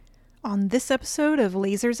On this episode of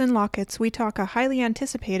Lasers and Lockets, we talk a highly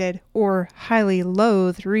anticipated, or highly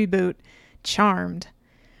loathed reboot, Charmed.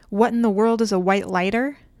 What in the world is a white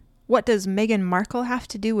lighter? What does Meghan Markle have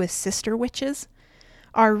to do with sister witches?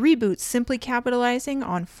 Are reboots simply capitalizing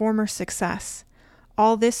on former success?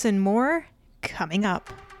 All this and more, coming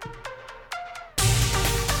up.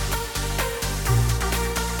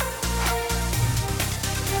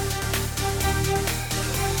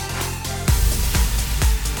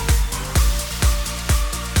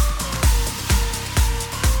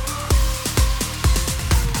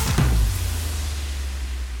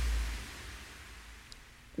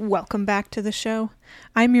 Welcome back to the show.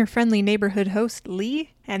 I'm your friendly neighborhood host,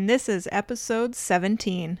 Lee, and this is episode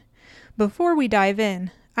 17. Before we dive in,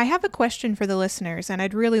 I have a question for the listeners, and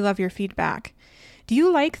I'd really love your feedback. Do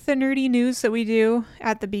you like the nerdy news that we do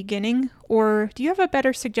at the beginning, or do you have a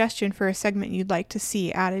better suggestion for a segment you'd like to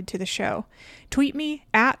see added to the show? Tweet me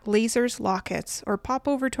at LasersLockets, or pop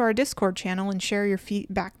over to our Discord channel and share your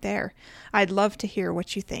feedback there. I'd love to hear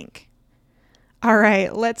what you think.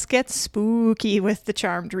 Alright, let's get spooky with the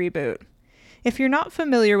Charmed reboot. If you're not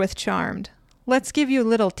familiar with Charmed, let's give you a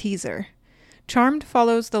little teaser. Charmed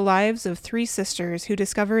follows the lives of three sisters who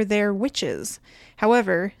discover they're witches.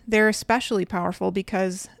 However, they're especially powerful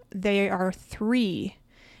because they are three,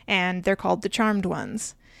 and they're called the Charmed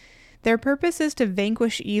Ones. Their purpose is to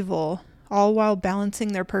vanquish evil, all while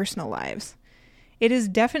balancing their personal lives. It is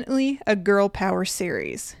definitely a girl power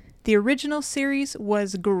series. The original series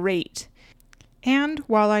was great. And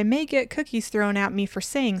while I may get cookies thrown at me for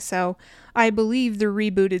saying so, I believe the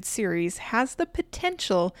rebooted series has the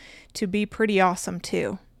potential to be pretty awesome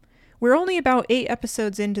too. We're only about 8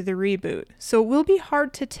 episodes into the reboot, so it will be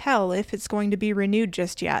hard to tell if it's going to be renewed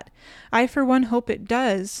just yet. I for one hope it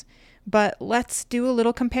does, but let's do a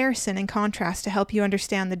little comparison and contrast to help you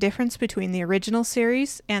understand the difference between the original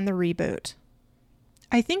series and the reboot.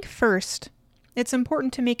 I think first, it's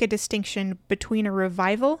important to make a distinction between a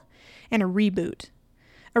revival and a reboot.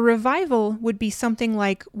 A revival would be something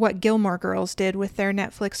like what Gilmore Girls did with their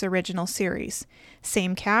Netflix original series.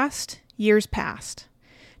 Same cast, years past.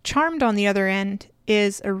 Charmed, on the other end,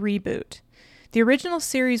 is a reboot. The original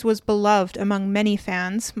series was beloved among many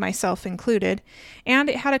fans, myself included, and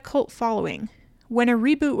it had a cult following. When a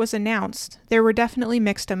reboot was announced, there were definitely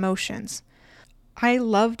mixed emotions. I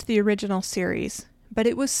loved the original series, but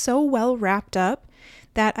it was so well wrapped up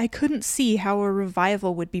that I couldn't see how a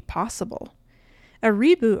revival would be possible. A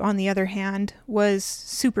reboot, on the other hand, was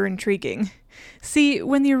super intriguing. See,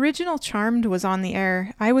 when the original Charmed was on the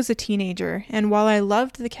air, I was a teenager, and while I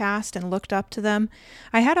loved the cast and looked up to them,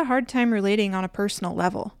 I had a hard time relating on a personal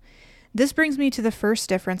level. This brings me to the first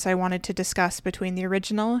difference I wanted to discuss between the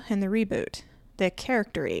original and the reboot: the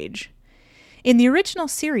character age. In the original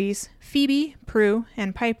series, Phoebe, Prue,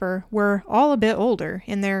 and Piper were all a bit older,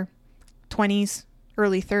 in their 20s,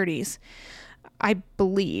 early 30s. I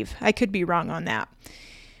believe. I could be wrong on that.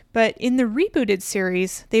 But in the rebooted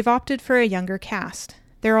series, they've opted for a younger cast.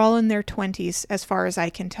 They're all in their 20s, as far as I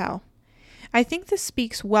can tell. I think this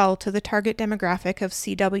speaks well to the target demographic of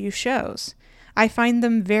CW shows. I find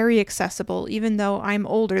them very accessible, even though I'm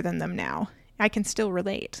older than them now. I can still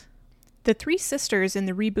relate. The three sisters in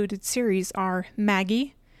the rebooted series are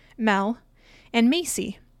Maggie, Mel, and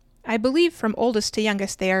Macy. I believe from oldest to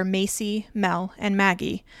youngest they are Macy, Mel, and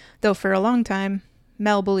Maggie, though for a long time,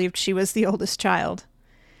 Mel believed she was the oldest child.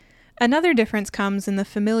 Another difference comes in the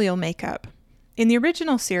familial makeup. In the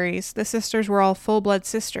original series, the sisters were all full-blood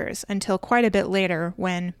sisters until quite a bit later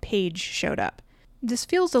when Paige showed up. This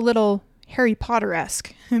feels a little Harry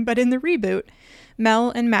Potter-esque, but in the reboot,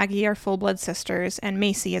 Mel and Maggie are full-blood sisters, and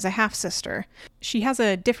Macy is a half-sister. She has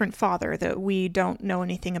a different father that we don't know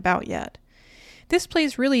anything about yet. This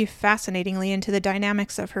plays really fascinatingly into the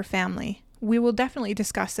dynamics of her family. We will definitely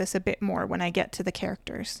discuss this a bit more when I get to the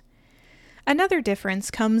characters. Another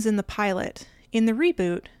difference comes in the pilot. In the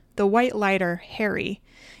reboot, the white lighter, Harry,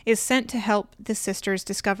 is sent to help the sisters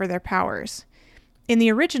discover their powers. In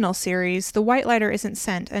the original series, the white lighter isn't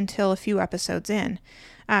sent until a few episodes in,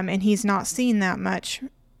 and he's not seen that much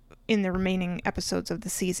in the remaining episodes of the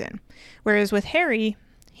season. Whereas with Harry,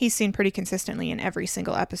 he's seen pretty consistently in every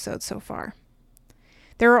single episode so far.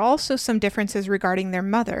 There are also some differences regarding their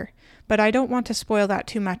mother, but I don't want to spoil that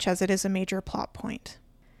too much as it is a major plot point.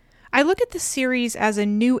 I look at the series as a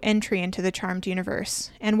new entry into the Charmed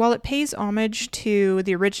universe, and while it pays homage to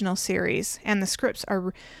the original series, and the scripts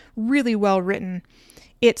are really well written,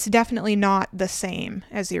 it's definitely not the same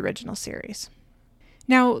as the original series.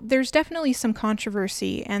 Now, there's definitely some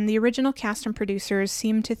controversy, and the original cast and producers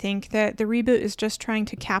seem to think that the reboot is just trying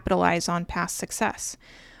to capitalize on past success.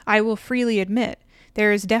 I will freely admit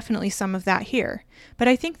There is definitely some of that here, but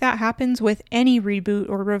I think that happens with any reboot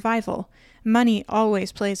or revival. Money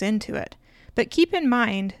always plays into it. But keep in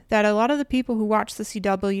mind that a lot of the people who watch the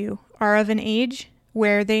CW are of an age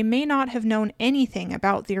where they may not have known anything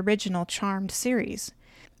about the original Charmed series.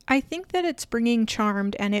 I think that it's bringing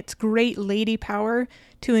Charmed and its great lady power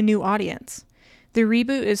to a new audience. The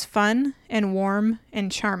reboot is fun and warm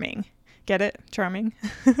and charming. Get it? Charming?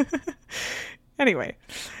 Anyway,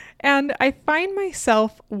 and I find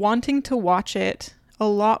myself wanting to watch it a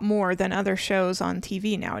lot more than other shows on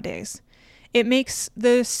TV nowadays. It makes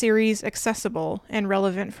the series accessible and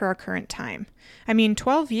relevant for our current time. I mean,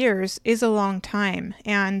 12 years is a long time,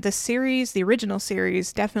 and the original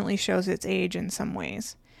series, definitely shows its age in some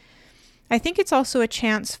ways. I think it's also a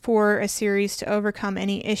chance for a series to overcome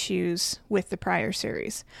any issues with the prior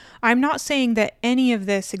series. I'm not saying that any of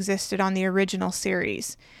this existed on the original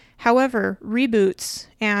series. However, reboots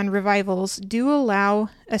and revivals do allow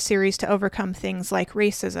a series to overcome things like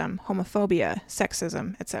racism, homophobia,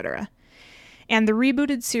 sexism, etc. And the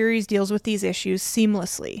rebooted series deals with these issues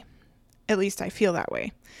seamlessly. At least I feel that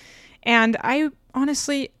way. And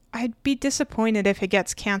I'd be disappointed if it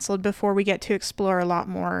gets canceled before we get to explore a lot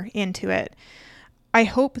more into it. I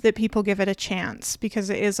hope that people give it a chance because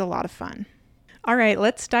it is a lot of fun. All right,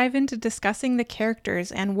 let's dive into discussing the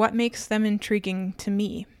characters and what makes them intriguing to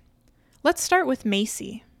me. Let's start with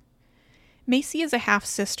Macy. Macy is a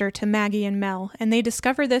half-sister to Maggie and Mel, and they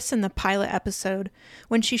discover this in the pilot episode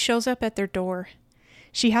when she shows up at their door.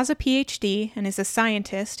 She has a PhD and is a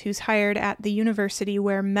scientist who's hired at the university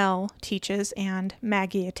where Mel teaches and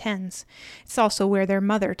Maggie attends. It's also where their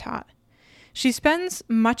mother taught. She spends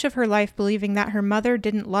much of her life believing that her mother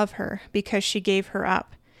didn't love her because she gave her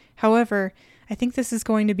up. However, I think this is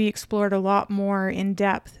going to be explored a lot more in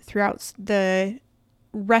depth throughout the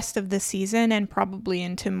rest of the season and probably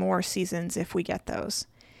into more seasons if we get those.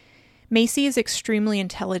 Macy is extremely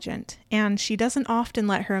intelligent, and she doesn't often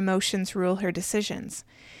let her emotions rule her decisions.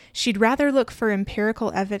 She'd rather look for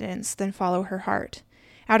empirical evidence than follow her heart.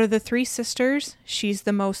 Out of the three sisters, she's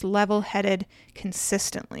the most level-headed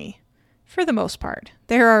consistently. For the most part.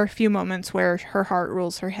 There are a few moments where her heart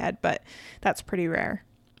rules her head, but that's pretty rare.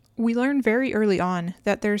 We learn very early on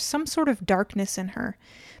that there's some sort of darkness in her,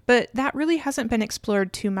 but that really hasn't been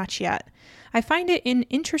explored too much yet. I find it an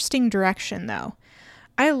interesting direction, though.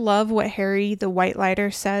 I love what Harry the White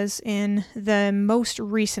Lighter says in the most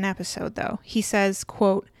recent episode, though. He says,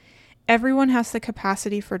 quote, "Everyone has the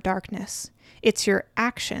capacity for darkness. It's your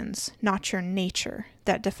actions, not your nature,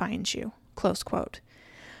 that defines you." Close quote.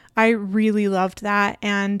 I really loved that,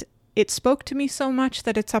 and it spoke to me so much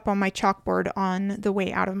that it's up on my chalkboard on the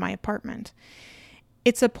way out of my apartment.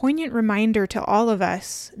 It's a poignant reminder to all of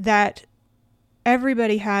us that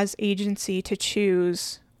everybody has agency to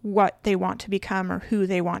choose what they want to become or who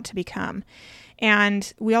they want to become.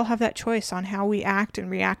 And we all have that choice on how we act and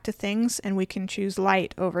react to things, and we can choose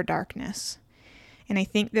light over darkness. And I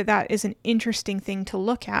think that that is an interesting thing to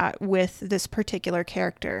look at with this particular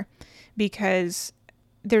character, because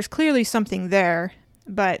there's clearly something there,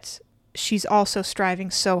 but she's also striving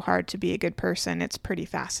so hard to be a good person. It's pretty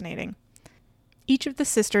fascinating. Each of the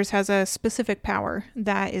sisters has a specific power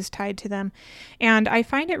that is tied to them, and I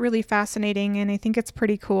find it really fascinating, and I think it's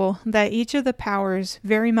pretty cool that each of the powers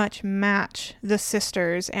very much match the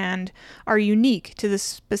sisters and are unique to the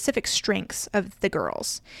specific strengths of the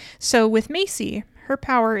girls. So with Macy, her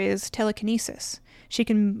power is telekinesis. She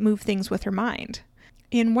can move things with her mind.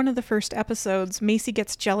 In one of the first episodes, Macy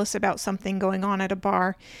gets jealous about something going on at a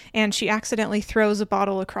bar, and she accidentally throws a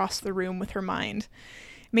bottle across the room with her mind.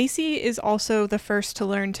 Macy is also the first to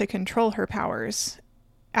learn to control her powers.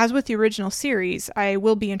 As with the original series, I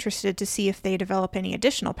will be interested to see if they develop any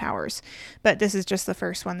additional powers, but this is just the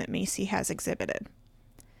first one that Macy has exhibited.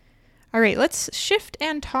 All right, let's shift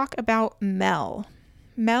and talk about Mel.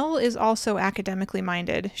 Mel is also academically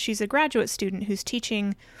minded. She's a graduate student who's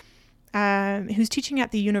teaching at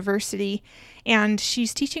the university, and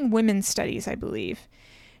she's teaching women's studies, I believe.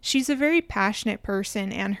 She's a very passionate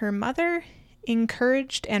person, and her mother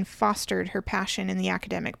encouraged and fostered her passion in the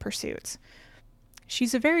academic pursuits.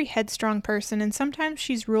 She's a very headstrong person, and sometimes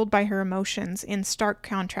she's ruled by her emotions in stark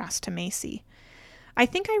contrast to Macy. I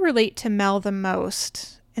think I relate to Mel the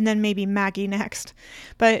most, and then maybe Maggie next,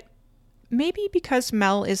 but maybe because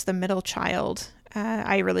Mel is the middle child,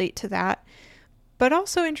 I relate to that. But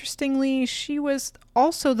also, interestingly, she was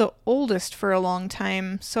also the oldest for a long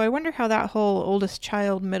time, so I wonder how that whole oldest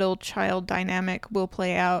child, middle child dynamic will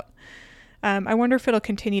play out. I wonder if it'll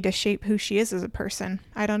continue to shape who she is as a person.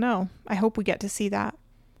 I don't know. I hope we get to see that.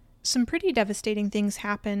 Some pretty devastating things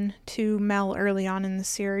happen to Mel early on in the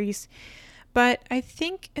series, But I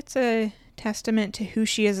think it's a testament to who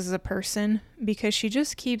she is as a person, because she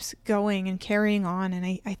just keeps going and carrying on,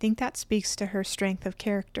 and I think that speaks to her strength of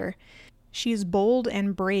character. She is bold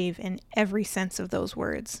and brave in every sense of those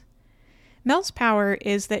words. Mel's power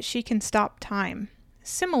is that she can stop time,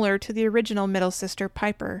 similar to the original middle sister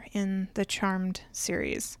Piper in the Charmed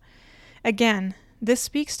series. Again, this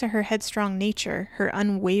speaks to her headstrong nature, her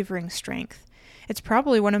unwavering strength. It's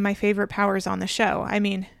probably one of my favorite powers on the show. I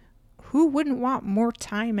mean, who wouldn't want more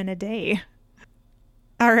time in a day?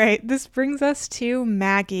 All right, this brings us to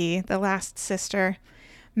Maggie, the last sister.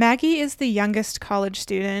 Maggie is the youngest college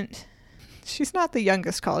student. She's not the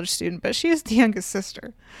youngest college student, but she is the youngest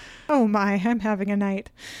sister. Oh my, I'm having a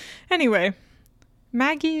night. Anyway,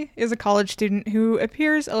 Maggie is a college student who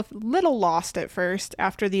appears a little lost at first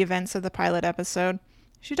after the events of the pilot episode.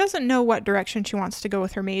 She doesn't know what direction she wants to go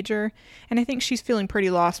with her major, and I think she's feeling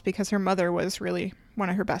pretty lost because her mother was really one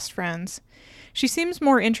of her best friends. She seems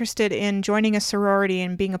more interested in joining a sorority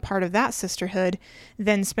and being a part of that sisterhood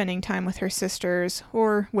than spending time with her sisters,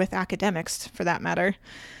 or with academics for that matter.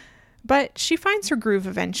 But she finds her groove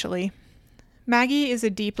eventually. Maggie is a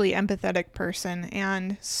deeply empathetic person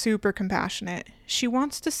and super compassionate. She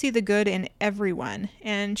wants to see the good in everyone,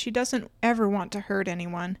 and she doesn't ever want to hurt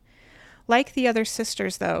anyone. Like the other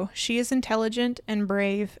sisters, though, she is intelligent and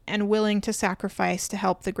brave and willing to sacrifice to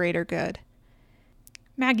help the greater good.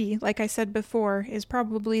 Maggie, like I said before, is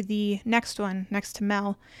probably the next one, next to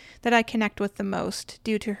Mel, that I connect with the most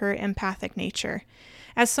due to her empathic nature.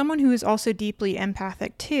 As someone who is also deeply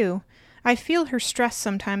empathic too, I feel her stress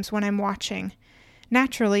sometimes when I'm watching.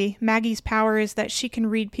 Naturally, Maggie's power is that she can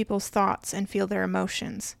read people's thoughts and feel their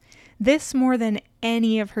emotions. This, more than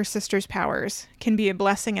any of her sister's powers, can be a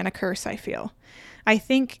blessing and a curse, I feel. I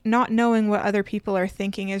think not knowing what other people are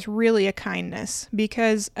thinking is really a kindness,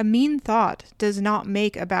 because a mean thought does not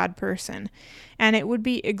make a bad person, and it would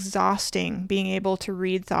be exhausting being able to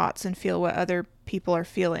read thoughts and feel what other people are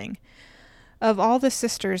feeling. Of all the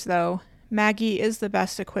sisters, though, Maggie is the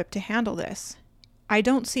best equipped to handle this. I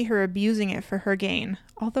don't see her abusing it for her gain,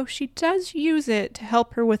 although she does use it to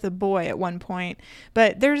help her with a boy at one point,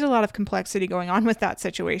 but there's a lot of complexity going on with that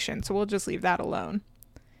situation, so we'll just leave that alone.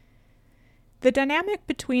 The dynamic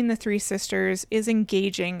between the three sisters is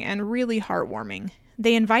engaging and really heartwarming.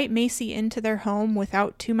 They invite Macy into their home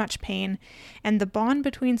without too much pain, and the bond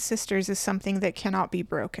between sisters is something that cannot be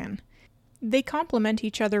broken. They complement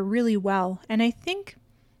each other really well, and I think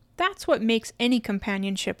that's what makes any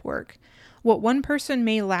companionship work. What one person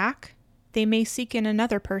may lack, they may seek in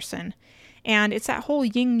another person. And it's that whole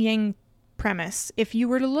yin-yang premise. If you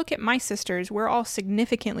were to look at my sisters, we're all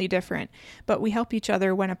significantly different, but we help each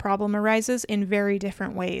other when a problem arises in very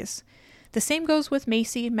different ways. The same goes with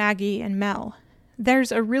Macy, Maggie, and Mel.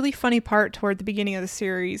 There's a really funny part toward the beginning of the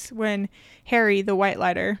series when Harry, the White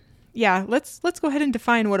Lighter... Yeah, let's go ahead and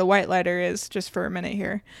define what a White Lighter is just for a minute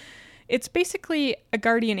here. It's basically a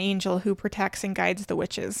guardian angel who protects and guides the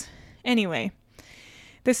witches. Anyway,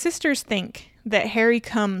 the sisters think that Harry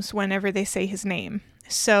comes whenever they say his name,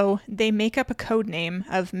 so they make up a code name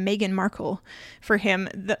of Meghan Markle for him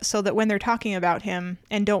so that when they're talking about him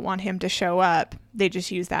and don't want him to show up, they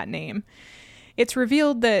just use that name. It's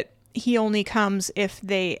revealed that he only comes if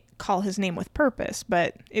they call his name with purpose,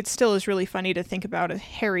 but it still is really funny to think about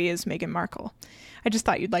Harry as Meghan Markle. I just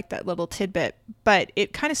thought you'd like that little tidbit, but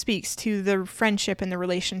it kind of speaks to the friendship and the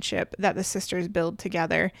relationship that the sisters build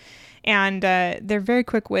together. And they're very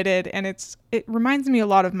quick-witted, and it reminds me a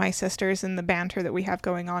lot of my sisters and the banter that we have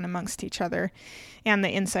going on amongst each other and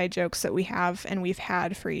the inside jokes that we have and we've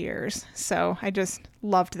had for years. So I just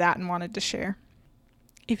loved that and wanted to share.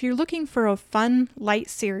 If you're looking for a fun, light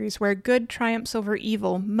series where good triumphs over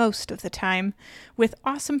evil most of the time, with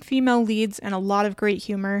awesome female leads and a lot of great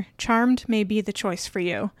humor, Charmed may be the choice for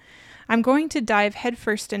you. I'm going to dive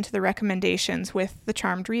headfirst into the recommendations with the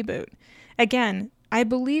Charmed reboot. Again, I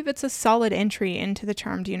believe it's a solid entry into the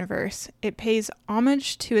Charmed universe. It pays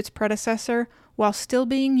homage to its predecessor while still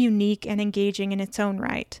being unique and engaging in its own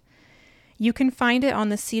right. You can find it on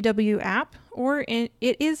the CW app, or it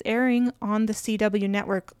is airing on the CW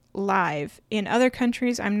network live. In other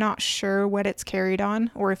countries, I'm not sure what it's carried on,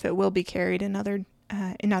 or if it will be carried in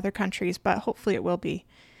other countries, but hopefully it will be.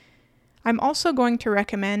 I'm also going to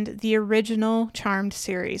recommend the original Charmed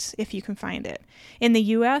series, if you can find it. In the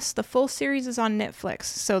US, the full series is on Netflix,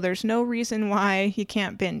 so there's no reason why you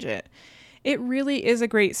can't binge it. It really is a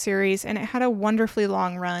great series, and it had a wonderfully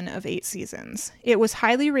long run of 8 seasons. It was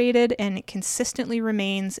highly rated, and it consistently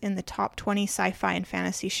remains in the top 20 sci-fi and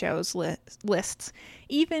fantasy shows lists,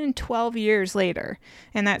 even 12 years later,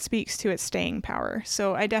 and that speaks to its staying power,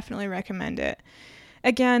 so I definitely recommend it.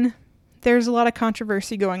 Again, There's a lot of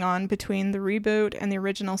controversy going on between the reboot and the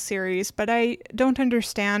original series, but I don't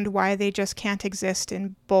understand why they just can't exist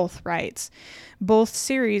in both rights. Both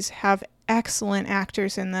series have excellent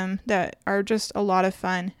actors in them that are just a lot of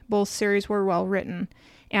fun. Both series were well written,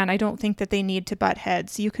 and I don't think that they need to butt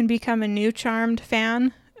heads. You can become a new Charmed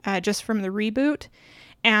fan just from the reboot,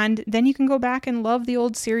 and then you can go back and love the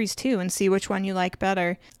old series too and see which one you like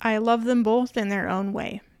better. I love them both in their own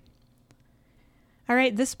way. All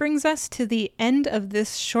right, this brings us to the end of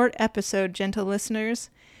this short episode, gentle listeners.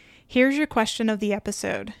 Here's your question of the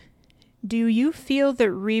episode. Do you feel that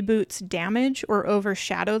reboots damage or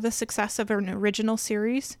overshadow the success of an original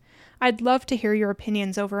series? I'd love to hear your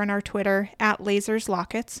opinions over on our Twitter,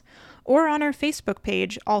 @LasersLockets, or on our Facebook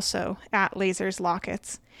page, also,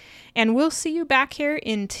 @LasersLockets. And we'll see you back here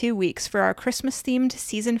in 2 weeks for our Christmas-themed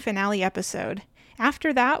season finale episode.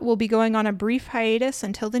 After that, we'll be going on a brief hiatus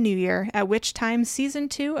until the new year, at which time Season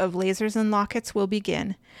 2 of Lasers and Lockets will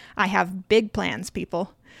begin. I have big plans,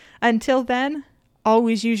 people. Until then,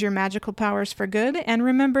 always use your magical powers for good, and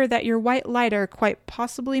remember that your white lighter quite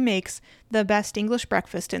possibly makes the best English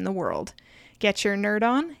breakfast in the world. Get your nerd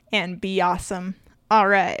on, and be awesome. All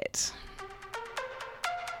right.